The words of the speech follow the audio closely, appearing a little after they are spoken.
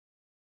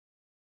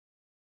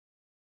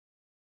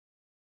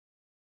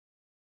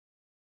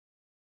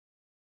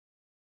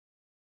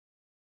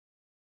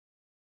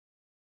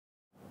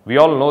We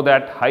all know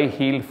that high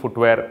heel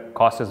footwear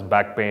causes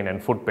back pain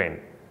and foot pain.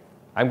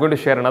 I'm going to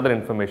share another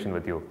information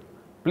with you.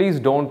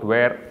 Please don't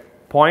wear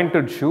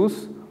pointed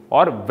shoes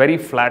or very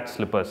flat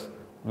slippers.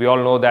 We all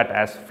know that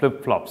as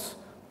flip-flops.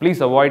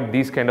 Please avoid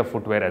these kind of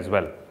footwear as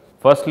well.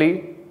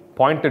 Firstly,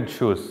 pointed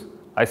shoes.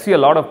 I see a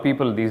lot of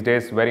people these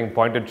days wearing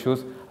pointed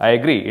shoes. I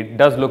agree, it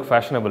does look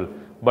fashionable,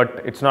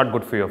 but it's not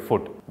good for your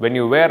foot. When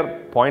you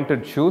wear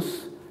pointed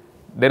shoes,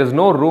 there is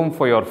no room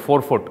for your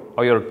forefoot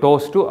or your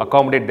toes to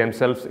accommodate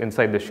themselves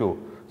inside the shoe.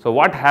 So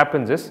what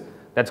happens is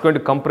that's going to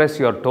compress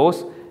your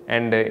toes,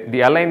 and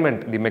the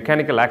alignment, the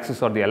mechanical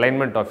axis or the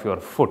alignment of your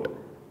foot,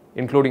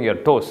 including your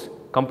toes,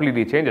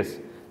 completely changes.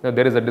 Now,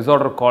 there is a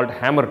disorder called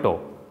hammer toe,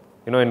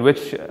 in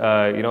which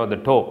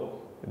the toe,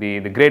 the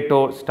great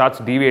toe starts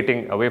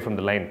deviating away from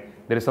the line.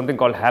 There is something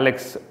called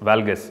hallux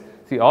valgus.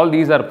 See, all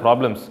these are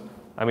problems,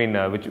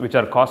 which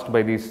are caused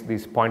by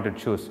these pointed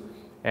shoes.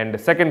 And the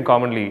second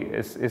commonly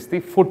is the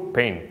foot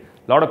pain.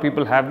 A lot of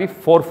people have the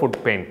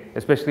forefoot pain,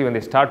 especially when they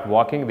start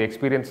walking, they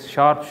experience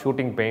sharp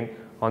shooting pain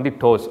on the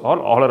toes or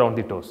all around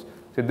the toes.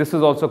 So this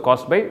is also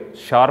caused by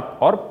sharp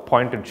or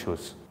pointed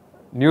shoes.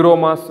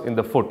 Neuromas in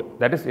the foot,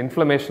 that is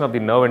inflammation of the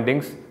nerve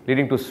endings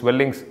leading to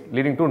swellings,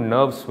 leading to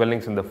nerve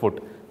swellings in the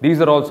foot.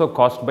 These are also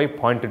caused by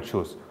pointed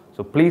shoes.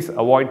 So please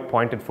avoid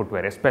pointed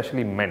footwear,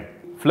 especially men.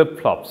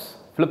 Flip-flops.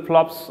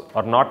 Flip-flops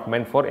are not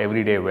meant for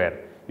everyday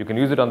wear. You can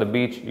use it on the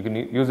beach, you can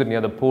use it near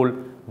the pool,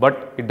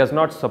 but it does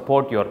not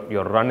support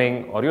your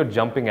running or your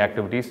jumping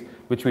activities,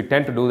 which we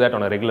tend to do that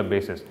on a regular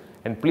basis.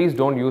 And please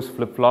don't use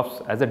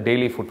flip-flops as a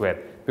daily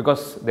footwear,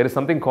 because there is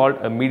something called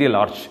a medial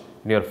arch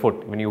in your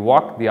foot. When you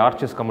walk, the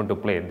arches come into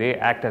play. They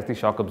act as the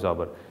shock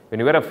absorber. When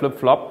you wear a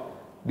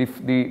flip-flop,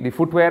 the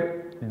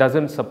footwear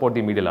doesn't support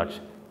the medial arch.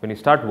 When you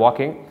start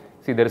walking,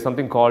 see, there is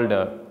something called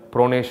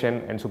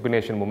pronation and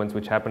supination movements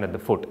which happen at the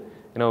foot,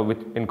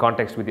 in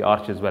context with the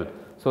arch as well.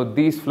 So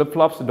these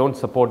flip-flops don't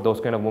support those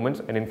kind of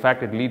movements, and in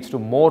fact it leads to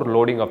more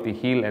loading of the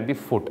heel and the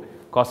foot,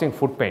 causing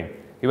foot pain,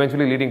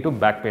 eventually leading to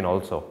back pain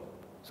also.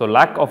 So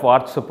lack of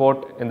arch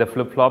support in the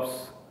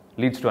flip-flops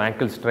leads to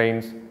ankle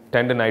strains,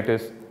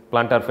 tendinitis,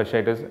 plantar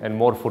fasciitis and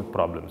more foot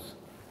problems.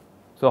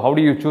 So how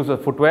do you choose a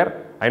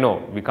footwear? I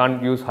know we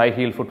can't use high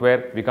heel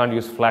footwear, we can't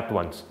use flat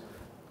ones.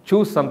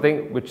 Choose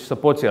something which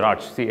supports your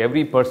arch. See,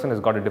 every person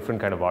has got a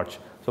different kind of arch.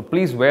 So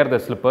please wear the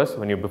slippers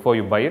before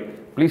you buy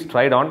it. Please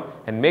try it on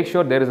and make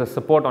sure there is a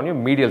support on your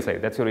medial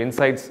side. That's your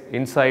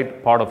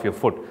inside part of your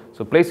foot.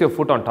 So place your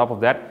foot on top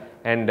of that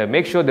and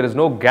make sure there is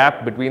no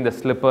gap between the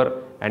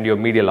slipper and your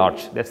medial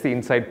arch. That's the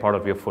inside part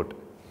of your foot.